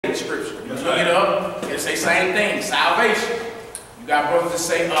translated scripture. You look it up, it'll say same thing, salvation. You got brothers that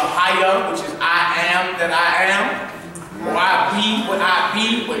say Ahaya, which is I am that I am, or I be what I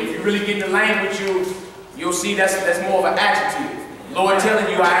be. But if you really get in the language, you'll see that's more of an adjective. Lord telling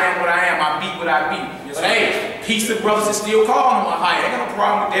you I am what I am, I be what I be. Yes, but hey, peace of brothers that still calling him Ahaya. Ain't got no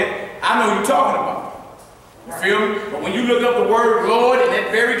problem with that. I know what you're talking about. You feel me? But when you look up the word Lord in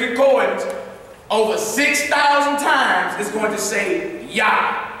that very concordance, over 6,000 times it's going to say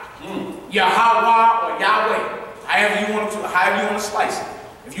Yah, Yahweh, or Yahweh. However you want to slice it.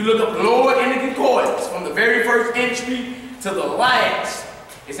 If you look up Lord in the concordance, from the very first entry to the last,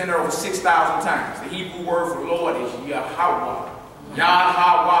 it's in there over 6,000 times. The Hebrew word for Lord is Yahweh.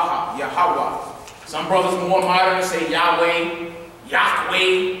 Yahweh, Yahweh. Some brothers more modern say Yahweh,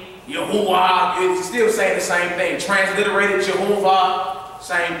 Yahweh, Yahuwah. It's still saying the same thing. Transliterated Jehovah,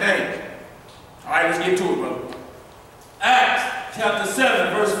 same thing. All right, let's get to it, brother. Acts chapter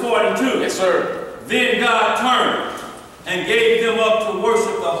 7, verse 42. Yes, sir. Then God turned and gave them up to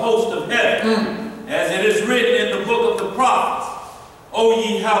worship the host of heaven, as it is written in the book of the prophets, O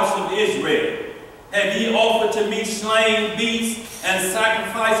ye house of Israel, have ye offered to me slain beasts and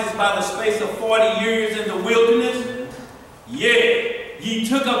sacrifices by the space of 40 years in the wilderness? Yea, ye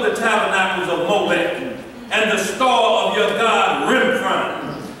took up the tabernacles of Molech, and the star of your god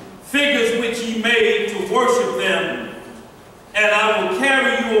Remphan, figures which ye made to worship them, and I will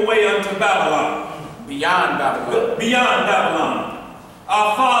carry you away unto Babylon. Beyond Babylon. Beyond Babylon.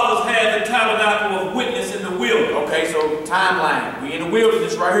 Our fathers had the tabernacle of witness in the wilderness. Okay, so timeline. We in the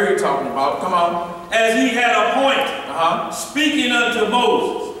wilderness right here you're talking about. Come on. As he had appointed, speaking unto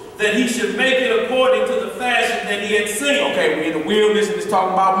Moses, that he should make it according to the fashion that he had seen. Okay, we in the wilderness and it's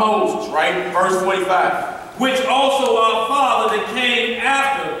talking about Moses, right? Verse 45. Which also our father that came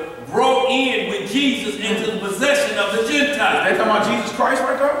after brought in with Jesus into the possession of the Gentiles. They talking about Jesus Christ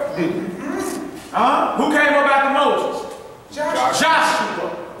right there? Who came up after Moses? Joshua.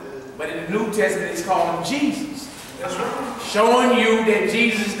 But in the New Testament, it's called him Jesus. That's right. Showing you that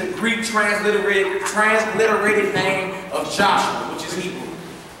Jesus is the Greek transliterated name of Joshua, which is Hebrew.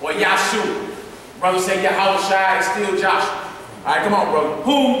 Or Yahshua. Brother said Yahushua is still Joshua. All right, come on, brother.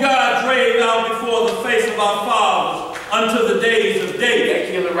 Whom God drave out before the face of our fathers unto the days of David. That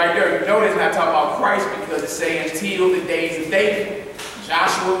killer right there. You know it's not talking about Christ because it's saying until the days of David.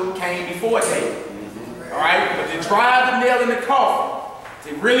 Joshua came before David. All right? But to drive the nail in the coffin, to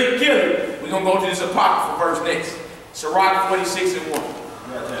really kill it, we're going to go to this apocryphal verse next. Sirach 46 and 1. I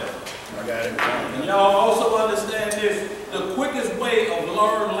got it. And y'all also understand this. The quickest way of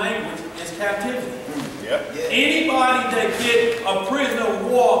learning language is captivity. Yep. Anybody that get a prisoner of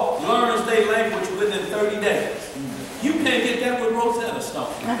war learns their language within 30 days. You can't get that with Rosetta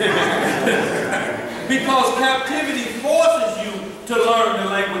Stone. Because captivity forces you to learn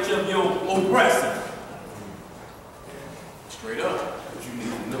the language of your oppressor. Straight up. But you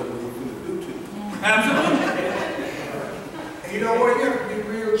need to know what you're going to do to them. Absolutely. And you know what? You have to be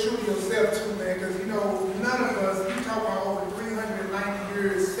real true to yourself too, man. Because you know, none of us, you talk about over 390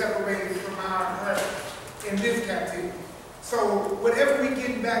 years separated from our earth in this captivity. So whatever we're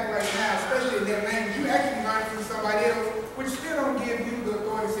getting back right now, especially in that language, you actually learn from somebody else, which still don't give you the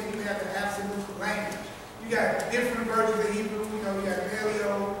authority to say you have the absolute language. You got different versions of Hebrew, you know, you got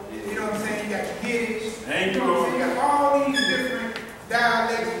Paleo, you know what I'm saying, you got Yiddish, you know what I'm saying, you got all these different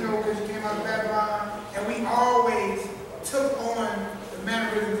dialects, you know, because you came out of Babylon, and we always took on the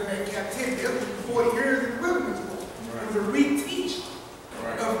mannerisms of that captivity. It was 40 years in the wilderness. It was a reteaching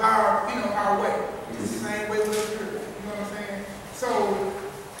of our, you know, our way. It's the same way with the Spirit. You know what I'm saying? So,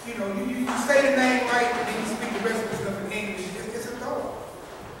 you know, you say the name right, and then you speak the rest of the stuff in English. It's a thought.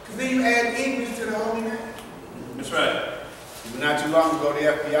 Because then you add English to the holy name. That's right. Not too long ago, the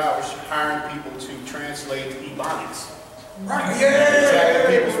FBI was hiring people to translate Ebonics. Right, They're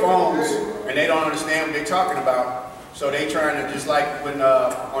tapping people's phones, and they don't understand what they're talking about. So they trying to, just like when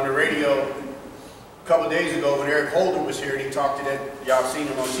on the radio a couple of days ago when Eric Holder was here and he talked to that, y'all seen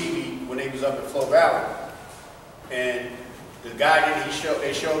him on TV when he was up at Flow Valley. And the guy that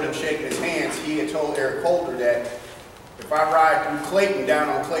they showed him shaking his hands, he had told Eric Holder that if I ride through Clayton, down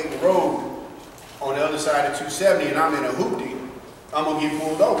on Clayton Road, on the other side of 270, and I'm in a hoopty, I'm going to get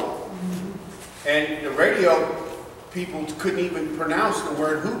pulled over. And the radio people couldn't even pronounce the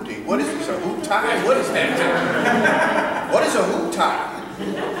word hoopty. What is this, a hoop tie? What is that? What is a hoop tie?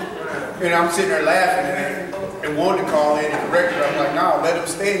 And I'm sitting there laughing and wanted to call in and correct it. I'm like, no, let them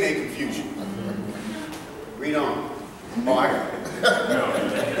stay in their confusion. Read on. Oh, I got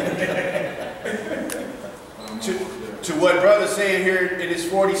it. To what brother's saying here in his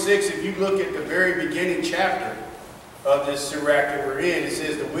 46, if you look at the very beginning chapter, of this Sirach that we're in. It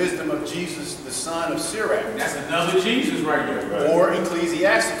says the wisdom of Jesus, the son of Sirach. That's another Jesus right there. Right? Or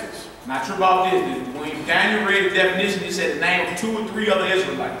Ecclesiasticus. Not sure about this. When Daniel read the definition, he said the name of 2 or 3 other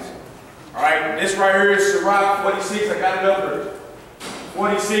Israelites. All right, this right here is Sirach 46. I got it up here.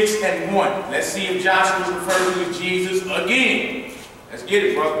 46 and 1. Let's see if Joshua is referred to as Jesus again. Let's get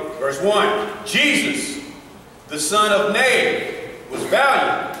it, brother. Verse 1. Jesus, the son of Ner, was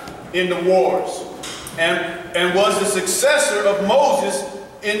valiant in the wars and was the successor of Moses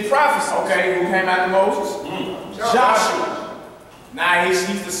in prophecy. Okay, who came after Moses? Joshua. Now he's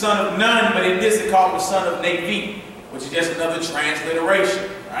the son of Nun, but in this they call him the son of Nevi, which is just another transliteration.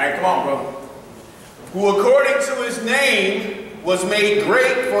 All right, come on, brother. Who according to his name was made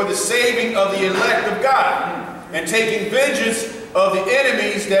great for the saving of the elect of God, and taking vengeance of the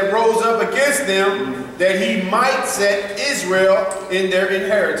enemies that rose up against them, that he might set Israel in their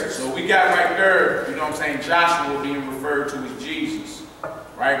inheritance. So we got right there, you know what I'm saying, Joshua being referred to as Jesus.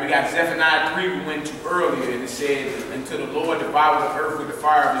 Right? We got Zephaniah 3 we went to earlier, and it said, until the Lord devour the earth with the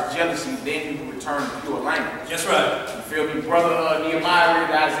fire of his jealousy, then he will return to pure language. That's right. You feel me? Brother Nehemiah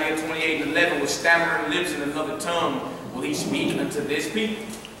read Isaiah 28 and 11, with stammering lips and another tongue will he speak unto this people.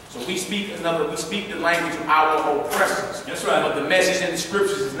 So we speak the language of our oppressors. That's right. But the message in the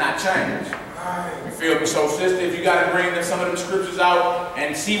scriptures is not changed. You feel me? So sister, if you got to bring some of them scriptures out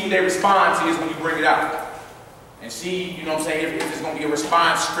and see what their response is when you bring it out. And see, you know what I'm saying, if it's going to be a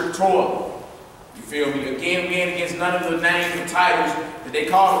response scriptural. You feel me? Again, we ain't against none of the names and titles that they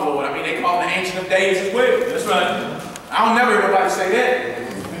call the Lord. I mean, they call him the Ancient of Days as well. That's right. I don't never hear nobody say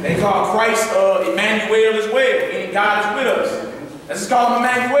that. They call Christ Emmanuel as well, meaning God is with us. Let's just call him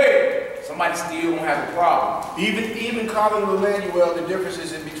Emmanuel. Somebody still won't have a problem. Even calling him Emmanuel, the difference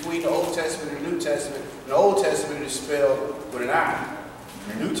is in between the Old Testament and the New Testament. The Old Testament is spelled with an I.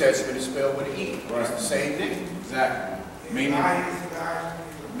 The New Testament is spelled with an E. Right. It's the same thing. Exactly.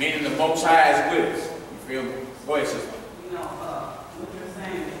 Meaning the Most High is with us. You feel me? Go ahead, sister. You know, what you're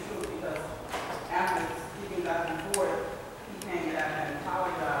saying is true, because after speaking back and forth, he came back and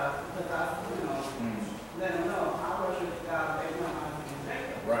apologized because I, let him know I worship God of Abraham, Isaac, and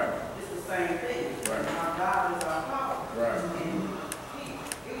Jacob. Right. It's the same thing. Right. Our God is our power. Right. And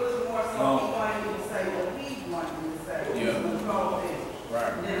it was more so he wanted me to say what he wanted me to say. Yeah. Control things.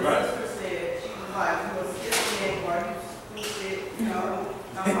 Right. And then the sister said, she was like, you a stiff or you stupid, you know.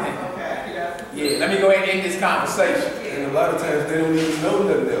 I'm like, okay, yeah, let me go ahead and end this conversation. And a lot of times they don't even know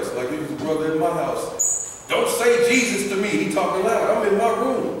nothing else. Like, it was a brother in my house. Don't say Jesus to me. He talking loud. I'm in my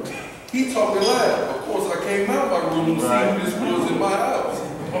room. He talking loud. Of course, I came out my room to see who this was in my house.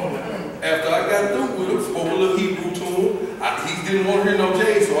 After I got through with him, spoke a little Hebrew to him. He didn't want to hear no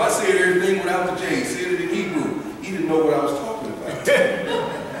J, so I said everything without the J. Said it in Hebrew. He didn't know what I was talking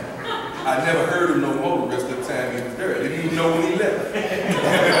about. I never heard him no more the rest of the time he was there. I didn't even know when he left.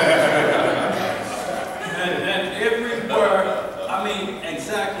 And every word, I mean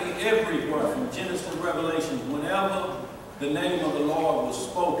exactly every word from Genesis to Revelation, whenever the name of the Lord was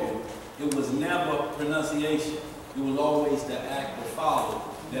spoken, it was never pronunciation. It was always the act of follow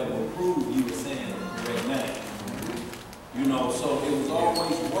that would prove you were saying the correct name. You know, so it was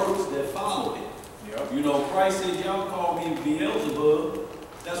always works that followed it. Yep. You know, Christ said, y'all call me Beelzebub.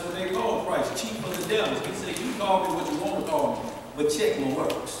 That's what they call Christ, chief of the devils. He said, you call me what you want to call me, but check my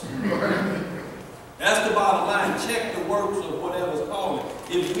works. That's the bottom line. Check the works of whatever's called.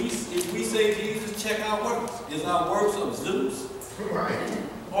 If we say Jesus, check our works. Is our works of Zeus? Right.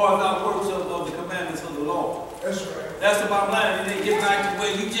 Or is our works of the commandments of the Lord? That's right. That's the bottom line. And then get back to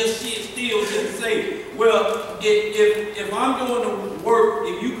where you just sit still just say, well, if I'm doing the work,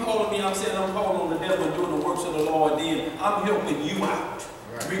 if you calling me, I'm saying I'm calling on the devil and doing the works of the Lord, then I'm helping you out.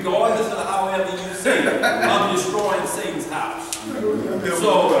 Regardless of however you say it, I'm destroying Satan's house.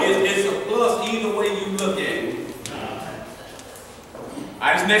 So it's a plus either way you look at it.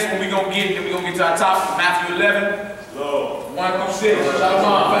 Alright, this next one we're going to get to our topic, Matthew 11. 1 through 6.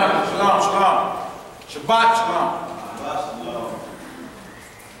 Shalom, family. Shalom, shalom. Shabbat, shalom.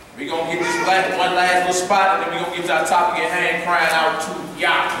 We're going to get this one last little spot, and then we're going to get to our topic at hand, crying out to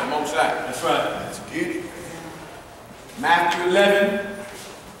Yah, the Most High. That's right. Let's get it. Matthew 11.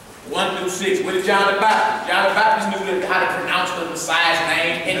 1 through 6. What did John the Baptist? John the Baptist knew how to pronounce the Messiah's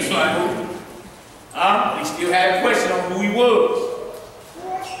name in Hebrew. He still had a question on who he was.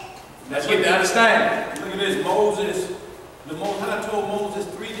 Let's get the understanding. Look at this. Moses, the Most High told Moses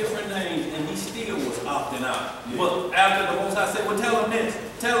 3 different names, and he still was opting out. Yeah. But after the Most High said, well, tell him this,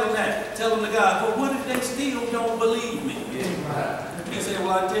 tell him that, tell him to God. But what if they still don't believe me? Yeah. He said,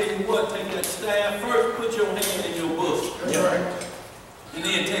 well, I tell you what, take that staff first, put your hand in your bush. That's right. And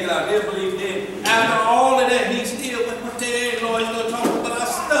then take it out. They'll believe then. After all of that, he still, but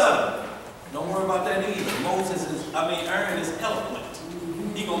Aaron is eloquent.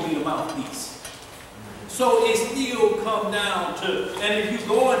 He gonna be the mouthpiece. So it still come down to, and if you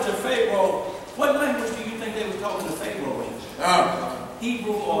go into Pharaoh, what language do you think they were talking to Pharaoh in?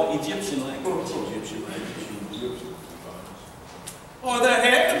 Hebrew or Egyptian language? Egyptian language. Or there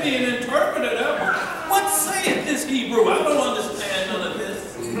had to be an interpreter there. What saith this Hebrew? I don't understand none of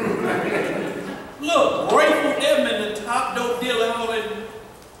this. Look, Grateful Edmund, the top dope dealer,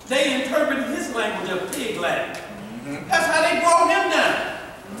 they interpreted his language of pig Latin. That's how they brought him down.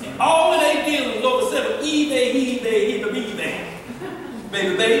 And all of they dealers was over 7. E-bay, he-bay, he-bay,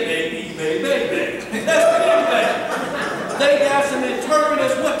 baby, baby, baby, baby. That's what everything. They got some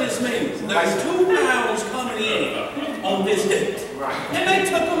interpreters what this means. There's 2 nouns coming in on this date. Right. And they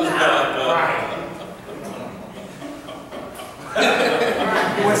took them out. Right.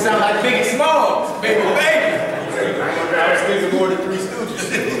 It would sound like Big and Small, baby, baby. I was thinking more than 3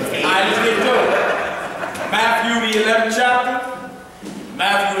 Stooges. All right, let's get to it. Matthew, the 11th chapter.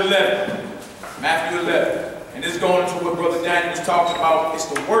 Matthew 11. Matthew 11. And this is going into what Brother Daniel was talking about. It's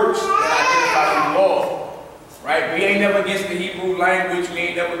the works that identify the Lord. Right? We ain't never against the Hebrew language. We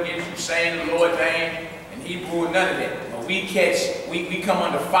ain't never against you saying the Lord's name in Hebrew or none of that. But we come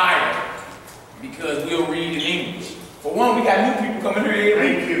under fire because we'll read in English. For one, we got new people coming here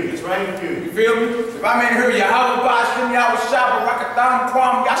every week. Thank you. That's right. You feel me? If I ain't heard Yahweh Bashim, Yahweh Shabbat, Rakatham,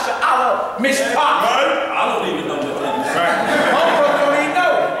 Kwam, Yasha Allah, Mishpat. I don't even know what that is. Right. Most folks don't even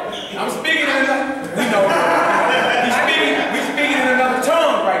know. I'm speaking in another, we speaking in another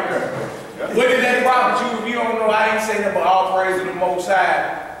tongue right there. What did that profit you? If you don't know, I ain't saying that, but all praise to the Most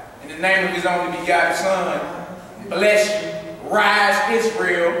High. In the name of His only begotten Son, bless you, rise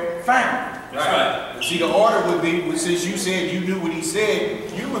Israel, found. That's right. See, the order would be, since you said you knew what he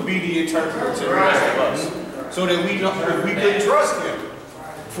said, you would be the interpreter to the rest of us. So that we could trust him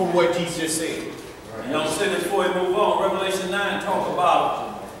for what he just said. You know, say this before we move on. Revelation 9 talk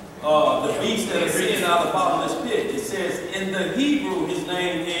about the beast that is sitting out of the bottomless pit. It says in the Hebrew his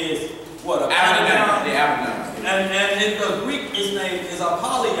name is what? Abaddon. And in the Greek his name is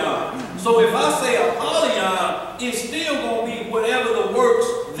Apollyon. So if I say Apollyon, it's still going to be whatever the works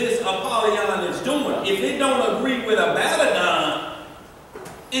this Apollyon is doing. If it don't agree with Abaddon,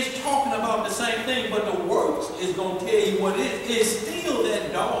 it's talking about the same thing, but the works is going to tell you what it is. It's still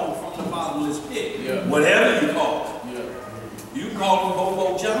that dog from the bottomless pit. Yeah. Whatever you call it. Yeah. You call him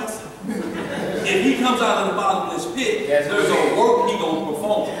Bobo Johnson. If he comes out of the bottomless pit, there's a work he going to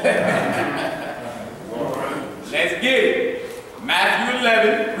perform. Let's get it. Matthew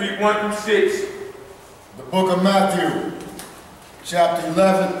 11, read 1 through 6. The book of Matthew, chapter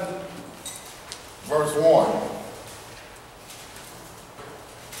 11, verse 1.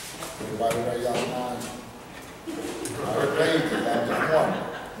 Everybody there, y'all mind? I heard pages, I just one.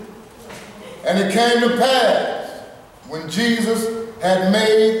 And it came to pass, when Jesus had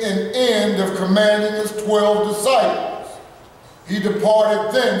made an end of commanding his 12 disciples, he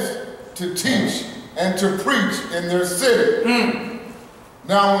departed thence to teach and to preach in their city.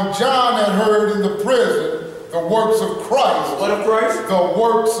 Now when John had heard in the prison the works of Christ. What of Christ? The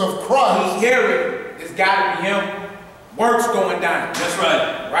works of Christ. He's hearing. It's got to be him. Works going down. That's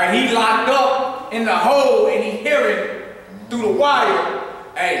right. Right? He locked up in the hole and he hearing through the wire.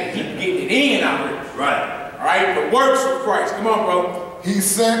 Hey, he getting it in out here. Right. All right? The works of Christ. Come on, bro. He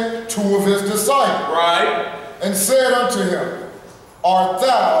sent 2 of his disciples. Right. And said unto him, Art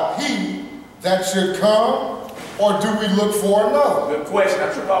thou he that should come, or do we look for another? Good question.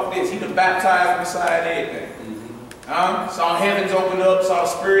 I trip off this. He done baptized Messiah and everything. Saw heavens open up, saw the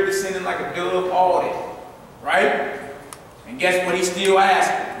Spirit descending like a dove, all that. Right? And guess what? He's still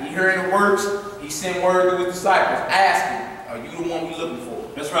asking. He hearing the works. He sent word to his disciples, asking, are you the one we looking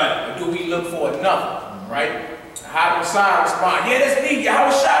for? That's right. Or do we look for another? Right? How did Messiah respond? Yeah, that's me,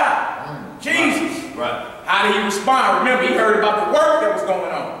 Yahweh Jesus. Right. How did he respond? Remember, he heard about the work that was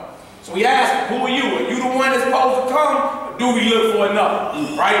going on. So he asked, who are you? Are you the one that's supposed to come? Or do we look for another?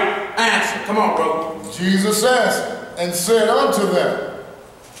 Right? Answer. Come on, bro. Jesus answered and said unto them,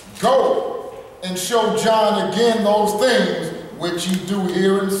 Go and show John again those things which ye do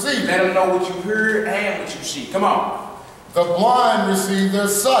hear and see. Let them know what you heard and what you see. Come on. The blind receive their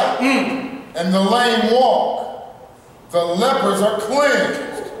sight, and the lame walk. The lepers are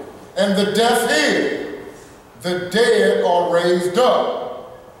cleansed, and the deaf hear. The dead are raised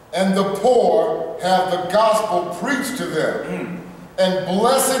up, and the poor have the gospel preached to them. And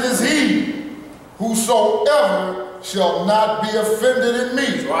blessed is he whosoever shall not be offended in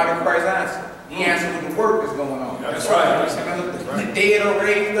me. So how did Christ answer? He answered with the work that's going on. That's right. The dead are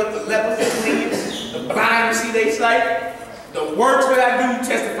raised up, the lepers are cleansed, the blind see their sight. The works that I do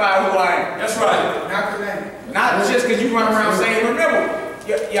testify who I am. That's right. Not the name. Not just because you run around saying, remember,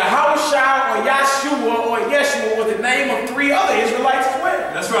 Yahushua or Yahshua or Yeshua was the name of 3 other Israelites as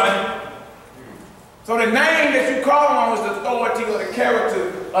well. That's right. So the name that you call on was the authority or the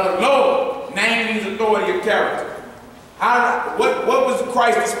character of the Lord. Name means authority of character. What was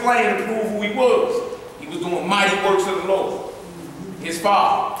Christ displaying to prove who he was? He was doing mighty works of the Lord, his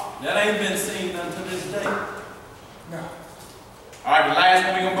Father. That ain't been seen unto this day. No. All right, the last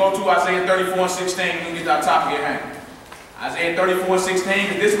one we're going to go to, Isaiah 34:16. We're going to get to our top of your hand. Isaiah 34:16,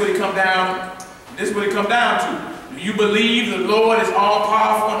 because this is what it come down. This is what it come down to. Do you believe the Lord is all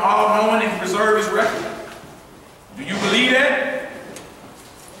powerful and all knowing and preserve his record? Do you believe that?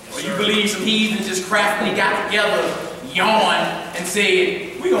 Or you believe some heathens just craftily got together, yawned, and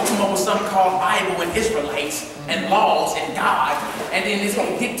said, we're going to come up with something called Bible and Israelites and laws and God, and then it's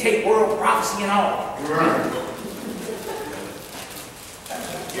going to dictate world prophecy and all. Right.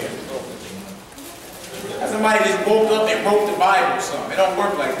 Somebody just woke up and wrote the Bible or something. It don't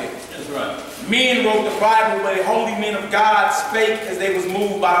work like that. That's right. Men wrote the Bible, but the holy men of God spake as they was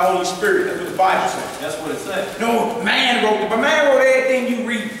moved by the Holy Spirit. That's what the Bible says. That's what it says. No, man wrote it, but man wrote everything you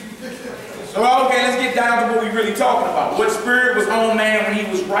read. So okay, let's get down to what we're really talking about. What spirit was on man when he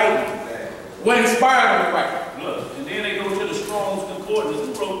was writing? What inspired him to write? Look, and then they go to the Strong's Concordance.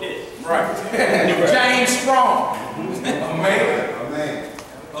 Who wrote this? Right. James Strong. Amen.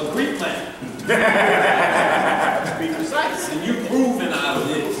 A Greek man. To be precise. And you proving out of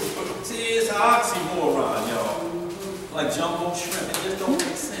this. See, it's an oxymoron, y'all. Like jumbo shrimp. It just don't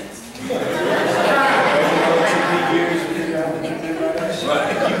make sense.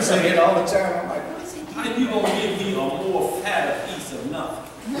 Right. You say it all the time. I'm like, How you gonna give me a more fatter piece of nothing?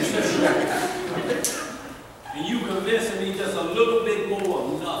 And you convincing me just a little bit more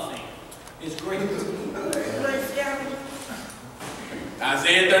of nothing. It's great.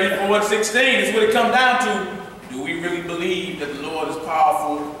 Isaiah 34:16 is what it comes down to. Do we really believe that the Lord is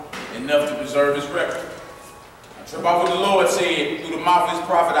powerful enough to preserve his record? I trip off what the Lord said through the mouth of his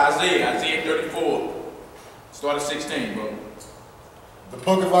prophet Isaiah. Isaiah 34. Start at 16, bro. The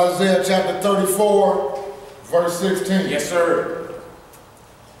book of Isaiah, chapter 34, verse 16. Yes, sir.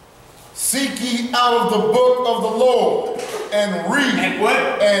 Seek ye out of the book of the Lord and read. And what?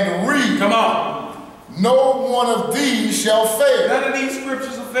 And read. Come on. No one of these shall fail. None of these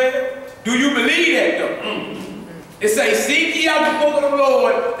scriptures will fail. Do you believe that though? It says, seek ye out the book of the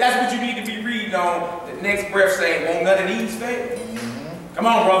Lord. That's what you need to be reading on. The next breath saying, won't none of these fail? Come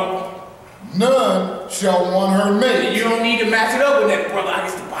on, brother. None shall want her mate. You don't need to match it up with that, brother. I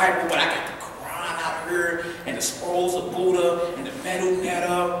got the Bible, but I got the Quran out here, and the scrolls of Buddha, and the Medu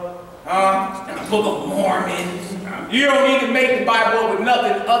Netta, and the Book of Mormon. You don't need to make the Bible up with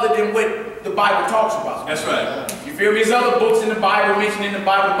nothing other than what the Bible talks about. That's right. You feel me? There's other books in the Bible mentioned in the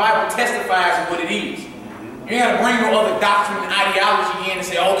Bible. The Bible testifies of what it is. You ain't got to bring no other doctrine and ideology in and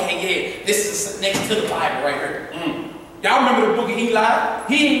say, okay, yeah, this is next to the Bible right here. Y'all remember the book of Eli?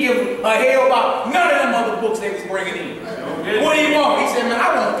 He didn't give a hell about none of them other books they was bringing in. Okay. What do you want? He said, man,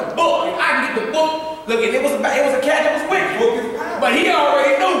 I want the book. If I can get the book, look, it was a cat that was wicked. But he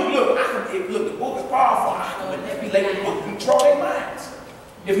already knew, look, the book is powerful. I can manipulate the book, control their minds.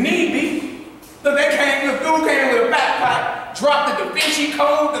 If need be. Look, dude came with a backpack, dropped the Da Vinci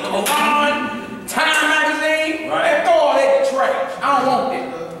Code, the Quran, Time magazine, and throw all that in the trash. I don't want that.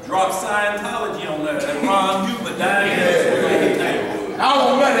 Drop Scientology on that. And Ron Huber died. I don't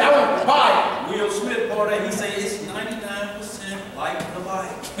want nothing. I want the Bible. Will Smith bought that. He said it's 99% like the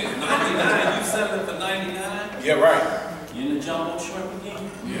Bible. 99. You selling for 99? Yeah, right. You in the jumbo shrimp again?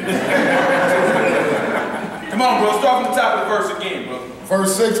 Come on, bro. Start from the top of the verse again, bro.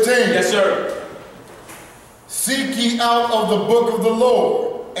 Verse 16. Yes, sir. Seek ye out of the book of the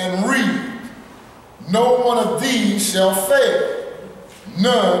Lord and read. No one of these shall fail.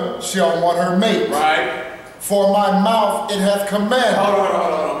 None shall want her mate. Right. For my mouth it hath commanded. Hold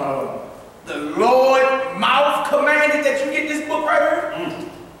on. The Lord mouth commanded that you get this book right here?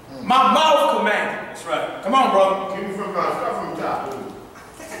 My mouth commanded. That's right. Come on, brother. Give me from start from the top.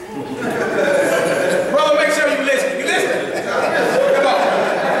 Brother, make sure you listen. You listen? Come on.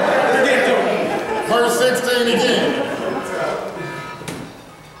 Let's get to it. Verse 16 again.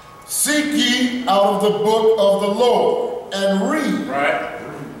 Seek ye out of the book of the Lord and read. Right.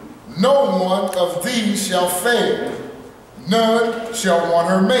 No one of these shall fail. None shall want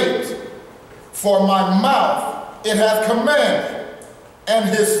her mate. For my mouth it hath commanded, and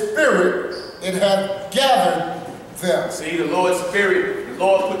his spirit it hath gathered them. See, the Lord's Spirit, the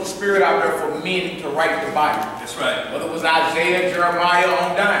Lord put the Spirit out there for men to write the Bible. That's right. Whether it was Isaiah, Jeremiah,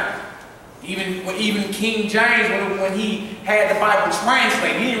 on down. Even King James, when he had the Bible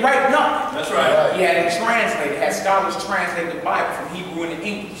translated, he didn't write nothing. That's right. He had it translated. Had scholars translate the Bible from Hebrew into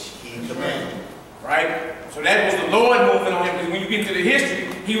English. Right? So that was the Lord moving on him. Because when you get into the history,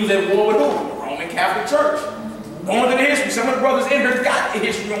 he was at war with who? The Roman Catholic Church. Going to the history. Some of the brothers in here got the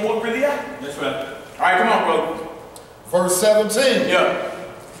history on what really happened. That's right. All right, come on, brother. Verse 17. Yeah.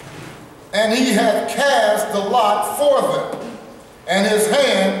 And he hath cast the lot for them, and his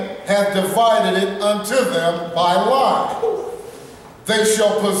hand hath divided it unto them by lot. They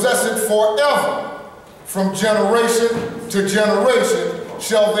shall possess it forever. From generation to generation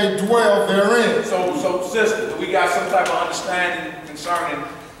shall they dwell therein. So sister, we got some type of understanding concerning,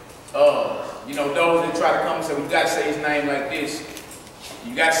 those that try to come and say, we got to say his name like this.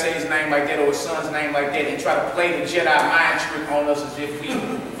 You got to say his name like that or his son's name like that and try to play the Jedi mind trick on us as if we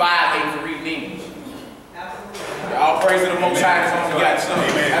violate the reading English. All praise to the Most High is on the God Son.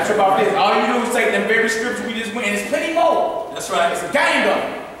 That's about this. All you do is take them very scriptures we just went, and there's plenty more. That's right. It's a gang of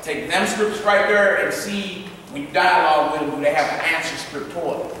them. Take them scriptures right there and see when you dialogue with them, do they have an answer script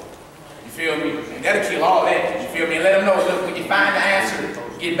toward them. You feel me? And that'll kill all that. You feel me? And let them know, look, when you find the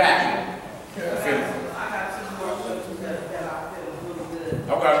answer, get back. You feel me? I got two more scriptures that I feel is really good.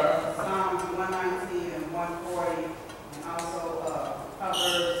 Okay. Psalms 119 and 140, and also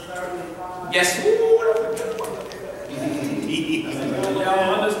Proverbs 35. Yes.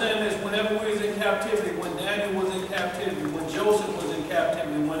 Y'all understand this? Whenever we was in captivity, when Daniel was in captivity, when Joseph was in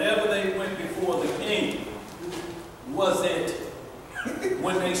captivity, whenever they went before the king, was it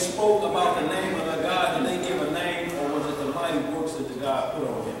when they spoke about the name of the God, did they give a name, or was it the mighty works that the God put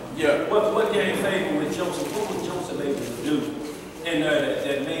on him? Yeah. What gained favor with Joseph? What was Joseph able to do in there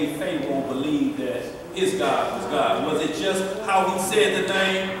that made Pharaoh believe that his God was God? Was it just how he said the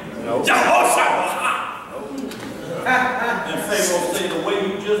name? No. Jehoshaphat. And Pharaoh said, the way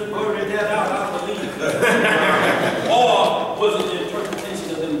you just blurted that out, I believe it. Or was it the interpretation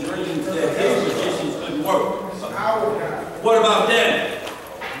of them dreams that his magicians couldn't work? What about Daniel?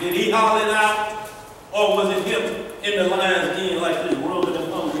 Did he holler it out? Or was it him in the lion's den like this, ruling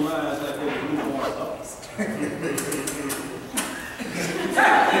them hungry lions like they were moving on us?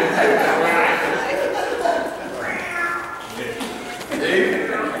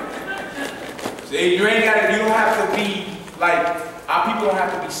 See, you don't have to be like, our people don't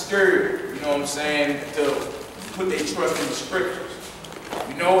have to be scared, you know what I'm saying, to put their trust in the scriptures.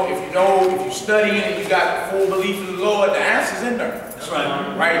 If you study it and you got full belief in the Lord, the answer's in there. That's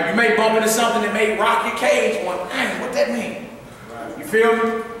right. Right? You may bump into something that may rock your cage one, dang, what that mean? You feel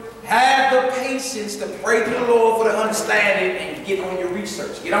me? Have the patience to pray to the Lord for the understanding and get on your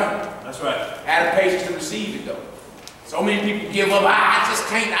research. Get on it. That's right. Have the patience to receive it though. So many people give up, I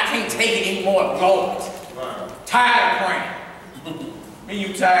can't take it anymore, Lord. Tired of praying. Me,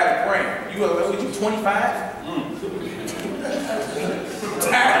 you tired of praying. You 25?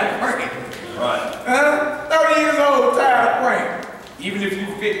 Tired of praying. Right. 30 years old, tired of praying. Even if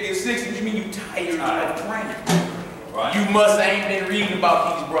you're 50 or 60, you mean you tired of praying. Right. You must ain't been reading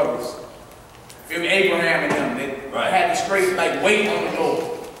about these brothers. Feel me? Abraham and them. They had to straight like wait on the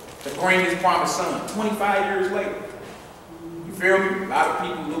Lord to bring his promised son. 25 years later. You feel me? A lot of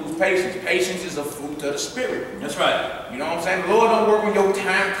people lose patience. Patience is a fruit of the spirit. That's right. You know what I'm saying? The Lord don't work on your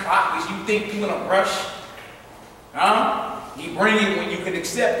time clock because you think you're gonna rush. Huh? He bring it when you can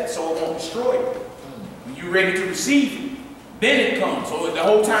accept it so it won't destroy you. When you're ready to receive it, then it comes. So the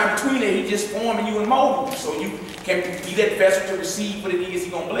whole time between it, he just forming you and molding you so you can be that vessel to receive what it is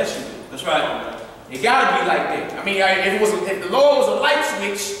he's gonna bless you with. That's right. It gotta be like that. I mean, if the Lord was a light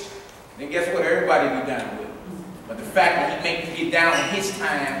switch, then guess what? Everybody be down with it. But the fact that he make you get down in his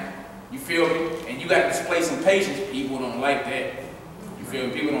time, you feel me? And you gotta display some patience. People don't like that. You feel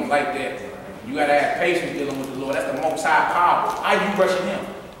me? People don't like that. You gotta have patience dealing with the Lord. That's the Most High power. How you rushing him?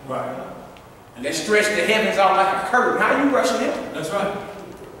 Right. And that stretch the heavens out like a curtain. How you rushing him? That's right.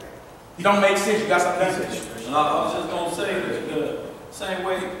 It don't make sense. You got something to say? And I was just going to say that the same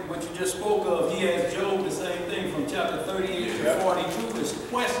way what you just spoke of, he asked Job the same thing from chapter 38 to 42 is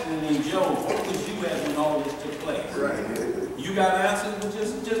questioning Job. What was you at when all this took place? Right. You got answers? Well,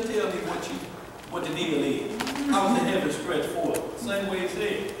 just tell me what the deal is. How's the heaven stretched forth? Same way he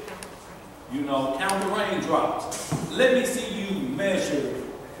said. You know, count the raindrops. Let me see you measure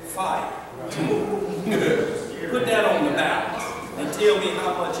fire. Put that on the balance and tell me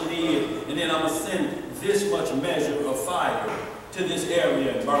how much it is, and then I'm going to send this much measure of fire to this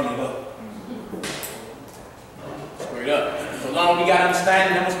area and burn it up. Straight up. So long we got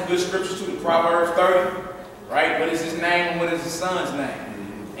understanding, there must be good scriptures too. Proverbs 30, right? What is his name and what is his son's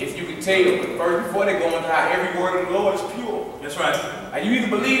name? If you can tell, but first before they go into how every word of the Lord is pure. That's right. Like, you either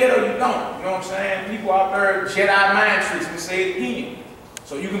believe that or you don't. You know what I'm saying? People out there, Jedi mind tricks, we say it again.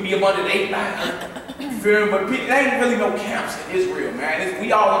 So you can be up under the 8 line. You feel me? But there ain't really no camps in Israel, man.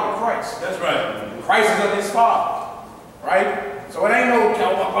 We all under Christ. That's right. Christ is of his Father. Right? So it ain't no,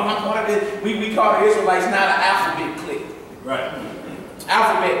 we call the Israelites not an alphabet clique. Right.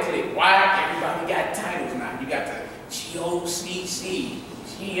 Alphabet clique. Why? Everybody got titles now. You got the GOCC,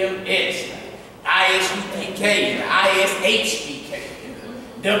 GMS, ISUPK, and the ISHBK, and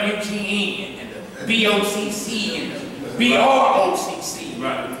the WGN, and the BOCC, and the BROCC.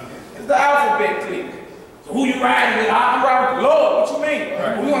 Right. It's the alphabet clique. So who you riding with? I'm riding with the Lord. What you mean?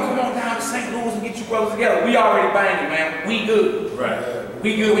 Right. We want to come on down to St. Louis and get you brothers together. We already banging, man. We good. Right.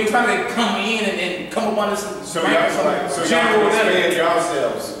 We good. We trying to come in and then come up under some y'all expand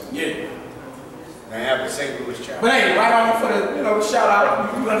yourselves. Yeah. And have the St. Louis chapter. But hey, right on for the, you know, the shout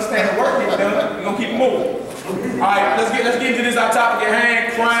out. You understand the work getting done. We're gonna keep it moving. All right, let's get into this our topic at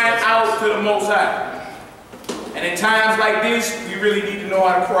hand, crying out to the Most High. And in times like this, we really need to know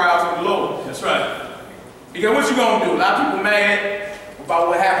how to cry out to the Lord. That's right. Because what you gonna do? A lot of people mad about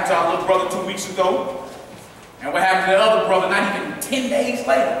what happened to our little brother 2 weeks ago. And what happened to the other brother not even 10 days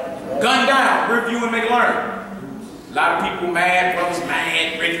later. Gunned down, review and make learn. A lot of people mad, brothers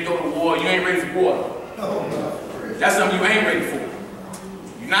mad, ready to go to war. You ain't ready for war. That's something you ain't ready for.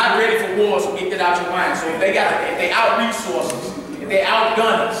 You're not ready for war, so get that out your mind. So if they out resources, if they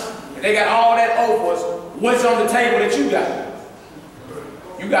outgun us, if they got all that over us, what's on the table that you got?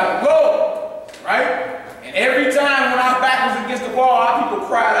 You got to go, right? And every time when our back was against the wall, our people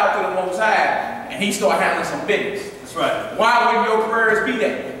cried out to the Most High, and he started handling some business. That's right. Why wouldn't your prayers be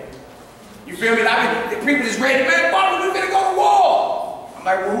that? You feel me? Like, the people just ready, man, Bobby, we're going to go to war. I'm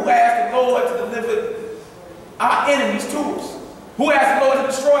like, well, who asked the Lord to deliver our enemies to us? Who asked the Lord to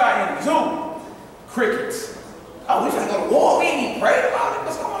destroy our enemies? Who? Crickets. Oh, we finna go to war? We ain't even prayed about it?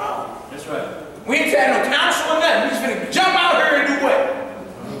 What's going on? That's right. We ain't had no counsel or nothing. We just finna jump out here and do what?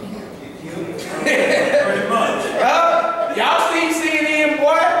 Pretty much. Y'all see CNN,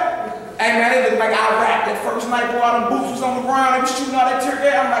 boy? Hey, man, it looked like Iraq. That first night, boy, them boots was on the ground. They was shooting all that tear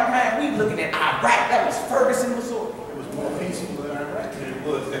gas. I'm like, man, we looking at Iraq. That was Ferguson, Missouri. It was more peaceful than Iraq than it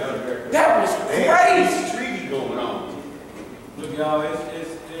was down there. That was They had crazy. a treaty going on. Look, y'all, it's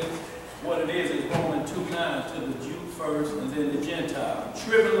what it is going 2 times, to the Jew first and then the Gentile.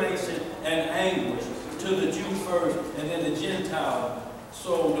 Tribulation and anguish to the Jew first and then the Gentile.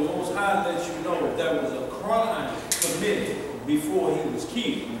 So the Most High lets you know if there was a crime committed before he was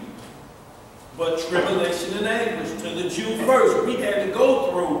killed. But tribulation and anguish to the Jew first. He had to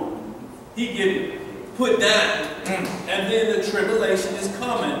go through. He getting put down. And then the tribulation is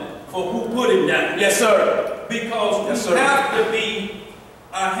coming for who put him down. Yes, sir. Because we have to be,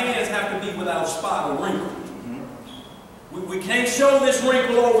 our hands have to be without spot or wrinkle. We can't show this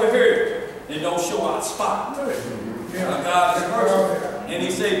wrinkle over here and don't show our spot. God is perfect. And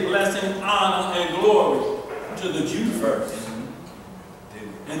he said, blessing, honor, and glory to the Jew first.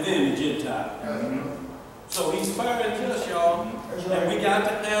 And then the Gentile. So he's fair and just, y'all. And we got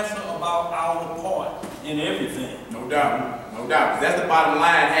to answer about our part in everything. No doubt. No doubt. That's the bottom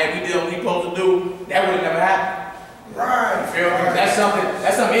line. Had we did what we supposed to do, that would have never happened. Right. You feel me?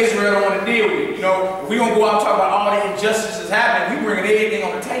 That's something Israel don't want to deal with. You know, if we gonna go out and talk about all the injustices happening, we bringing everything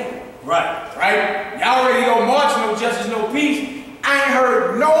on the table. Right. Right? Y'all ready to go march, no justice, no peace. I ain't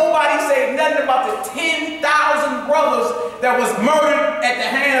heard nobody say nothing about the 10,000 brothers that was murdered at the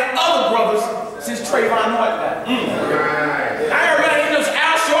hand of other brothers since Trayvon Martin died. I ain't heard nothing.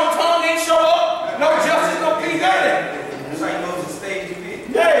 Al Short tongue ain't show up. No justice, no peace, nothing. It's like those stage events.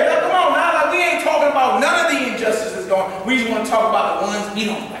 Yeah, come on now. Like, we ain't talking about none of the injustices going. We just want to talk about the ones we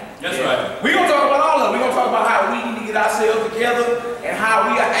don't like. That's right. We're going to talk about all of them. We're going to talk about how we need to get ourselves together and how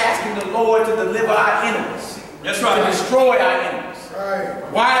we are asking the Lord to deliver our enemies. That's right. To destroy our enemies.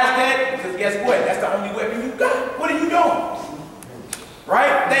 Right. Why is that? Because guess what? That's the only weapon you got. What are you doing?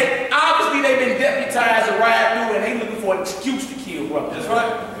 Right? Obviously they've been deputized to ride through and they looking for an excuse to kill brothers. That's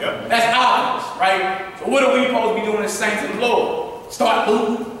right. Yep. That's obvious, right? So what are we supposed to be doing as saints of the Lord? Start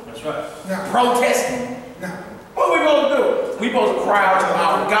looting? That's right. Now, Protesting? now, What are we supposed to do? We supposed to cry out to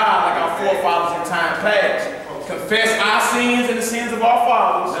our God like our forefathers in time past. Confess our sins and the sins of our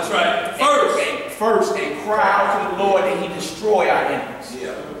fathers. That's right. First, and cry out to the Lord that he destroy our enemies.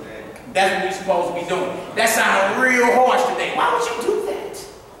 Yeah. That's what we're supposed to be doing. That sounds real harsh today. Why would you do that?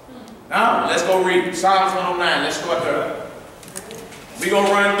 Now, let's go read Psalms 109. Let's start there. We're going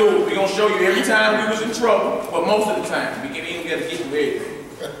to run through it. We're going to show you every time we was in trouble, but most of the time. We can even get to everything.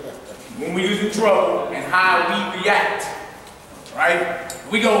 When we was in trouble and how we react. Right?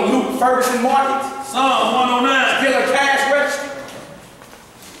 We going to loot Ferguson Market. Psalm 109. Steal a cash register.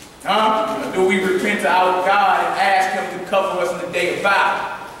 Do we repent to our God and ask him to cover us in the day of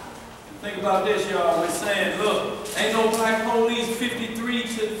battle? Think about this, y'all. We're saying, look, ain't no black police, 53 to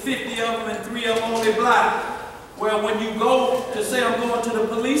 50 of them, and 3 of them only black. Well, when you go to say, I'm going to the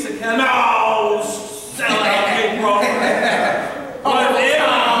police academy, no, sell out,